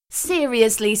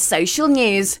Seriously Social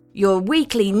News, your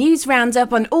weekly news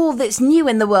roundup on all that's new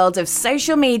in the world of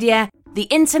social media, the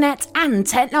internet and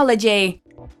technology.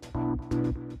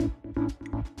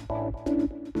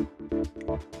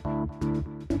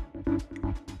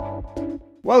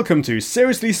 Welcome to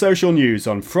Seriously Social News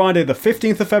on Friday the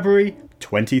 15th of February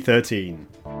 2013.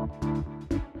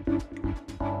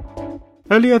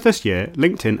 Earlier this year,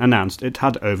 LinkedIn announced it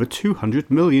had over 200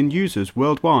 million users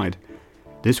worldwide.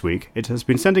 This week, it has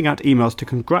been sending out emails to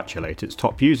congratulate its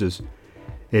top users.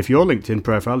 If your LinkedIn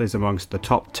profile is amongst the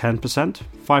top 10%,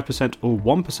 5% or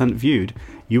 1% viewed,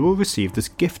 you will receive this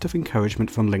gift of encouragement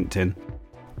from LinkedIn.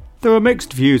 There are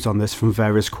mixed views on this from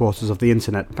various quarters of the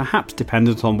internet, perhaps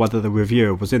dependent on whether the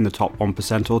reviewer was in the top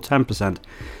 1% or 10%.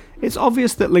 It's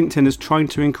obvious that LinkedIn is trying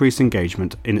to increase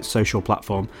engagement in its social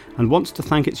platform and wants to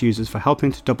thank its users for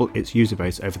helping to double its user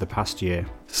base over the past year.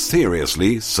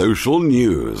 Seriously Social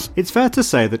News. It's fair to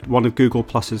say that one of Google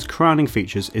Plus's crowning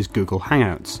features is Google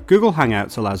Hangouts. Google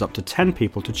Hangouts allows up to 10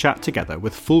 people to chat together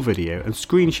with full video and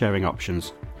screen sharing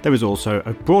options. There is also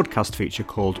a broadcast feature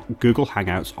called Google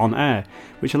Hangouts On Air,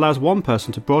 which allows one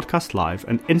person to broadcast live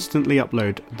and instantly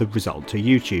upload the result to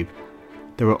YouTube.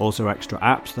 There are also extra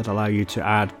apps that allow you to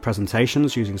add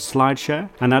presentations using SlideShare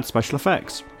and add special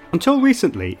effects. Until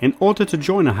recently, in order to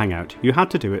join a Hangout, you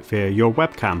had to do it via your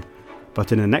webcam,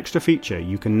 but in an extra feature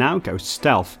you can now go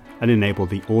stealth and enable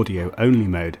the audio-only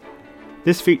mode.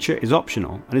 This feature is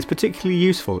optional and is particularly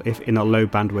useful if in a low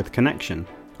bandwidth connection,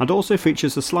 and also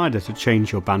features a slider to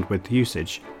change your bandwidth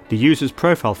usage. The user's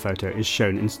profile photo is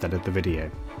shown instead of the video.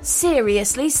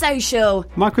 Seriously Social.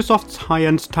 Microsoft's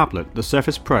high-end tablet, the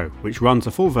Surface Pro, which runs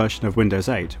a full version of Windows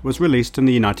 8, was released in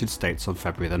the United States on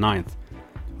February the 9th.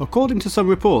 According to some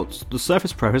reports, the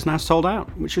Surface Pro has now sold out,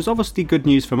 which is obviously good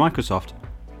news for Microsoft.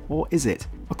 Or is it?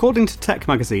 According to tech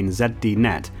magazine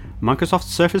ZDNet,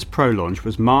 Microsoft's Surface Pro launch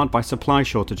was marred by supply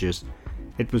shortages.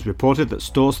 It was reported that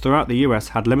stores throughout the US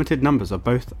had limited numbers of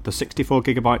both the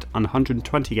 64GB and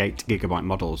 128GB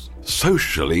models.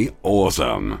 Socially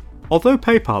awesome. Although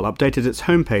PayPal updated its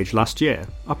homepage last year,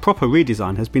 a proper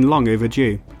redesign has been long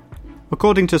overdue.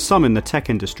 According to some in the tech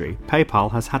industry,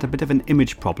 PayPal has had a bit of an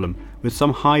image problem, with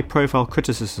some high-profile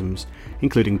criticisms,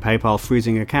 including PayPal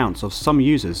freezing accounts of some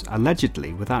users,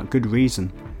 allegedly without good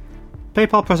reason.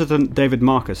 PayPal President David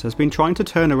Marcus has been trying to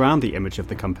turn around the image of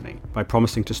the company by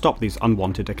promising to stop these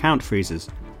unwanted account freezes.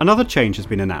 Another change has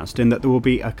been announced in that there will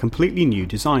be a completely new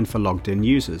design for logged-in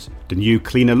users. The new,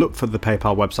 cleaner look for the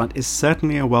PayPal website is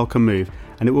certainly a welcome move,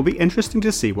 and it will be interesting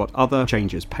to see what other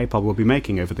changes PayPal will be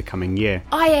making over the coming year.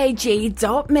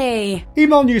 IAG.me.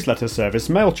 Email newsletter service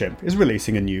MailChimp is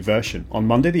releasing a new version on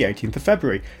Monday the 18th of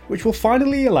February, which will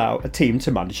finally allow a team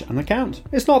to manage an account.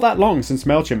 It's not that long since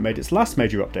MailChimp made its last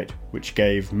major update, which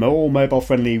gave more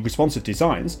mobile-friendly responsive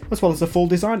designs, as well as a full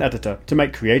design editor to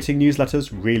make creating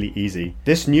newsletters really easy.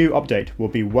 This new update will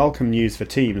be welcome news for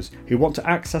teams who want to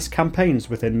access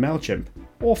campaigns within MailChimp,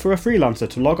 or for a freelancer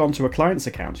to log on to a client's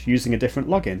account using a different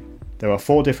login. There are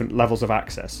 4 different levels of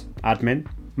access: admin,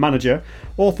 manager,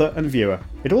 author and viewer.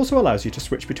 It also allows you to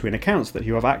switch between accounts that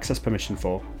you have access permission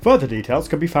for. Further details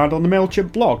can be found on the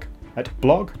MailChimp blog at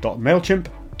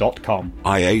blog.mailchimp.com.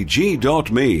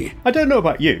 IAG.me. I don't know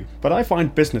about you, but I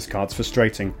find business cards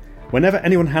frustrating. Whenever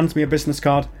anyone hands me a business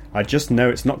card, I just know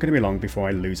it's not going to be long before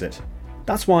I lose it.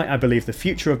 That's why I believe the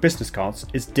future of business cards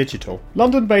is digital.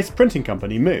 London-based printing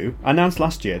company Moo announced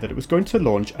last year that it was going to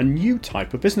launch a new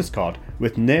type of business card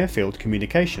with near-field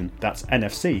communication, that's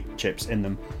NFC, chips in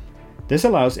them. This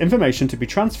allows information to be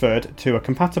transferred to a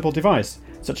compatible device,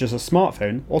 such as a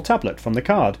smartphone or tablet from the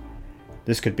card.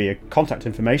 This could be a contact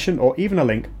information or even a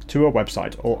link to a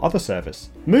website or other service.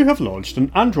 Moo have launched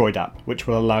an Android app which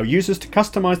will allow users to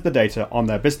customize the data on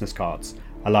their business cards,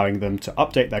 allowing them to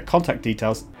update their contact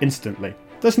details instantly.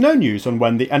 There's no news on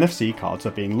when the NFC cards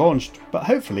are being launched, but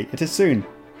hopefully it is soon.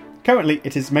 Currently,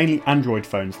 it is mainly Android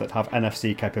phones that have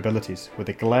NFC capabilities, with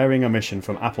a glaring omission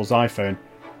from Apple's iPhone.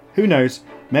 Who knows,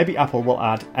 maybe Apple will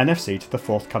add NFC to the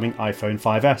forthcoming iPhone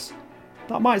 5S.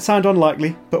 That might sound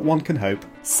unlikely, but one can hope.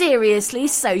 Seriously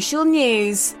Social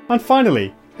News. And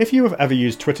finally, if you have ever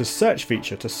used Twitter's search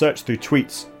feature to search through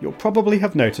tweets, you'll probably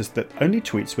have noticed that only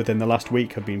tweets within the last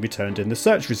week have been returned in the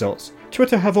search results.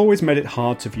 Twitter have always made it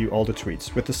hard to view older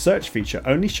tweets, with the search feature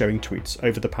only showing tweets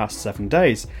over the past 7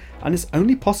 days, and it's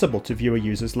only possible to view a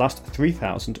user's last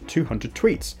 3,200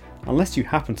 tweets, unless you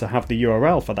happen to have the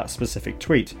URL for that specific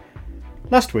tweet.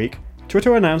 Last week,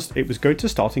 Twitter announced it was going to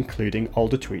start including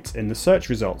older tweets in the search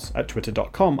results at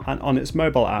twitter.com and on its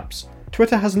mobile apps.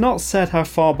 Twitter has not said how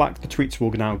far back the tweets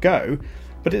will now go,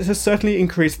 but it has certainly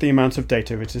increased the amount of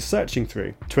data it is searching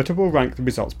through. Twitter will rank the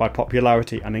results by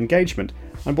popularity and engagement,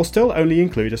 and will still only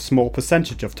include a small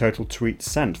percentage of total tweets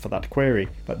sent for that query.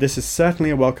 But this is certainly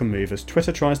a welcome move as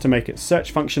Twitter tries to make its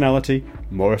search functionality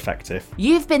more effective.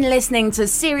 You've been listening to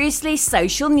Seriously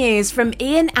Social News from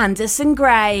Ian Anderson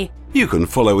Gray. You can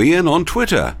follow Ian on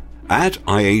Twitter at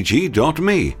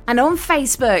iag.me. And on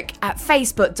Facebook at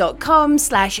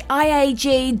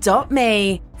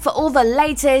facebook.com/iag.me. For all the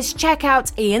latest, check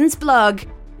out Ian's blog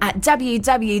at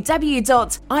www.iag.me.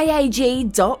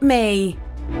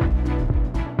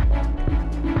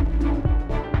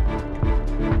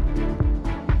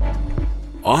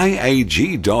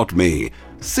 iag.me.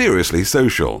 Seriously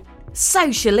social.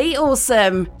 Socially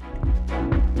awesome.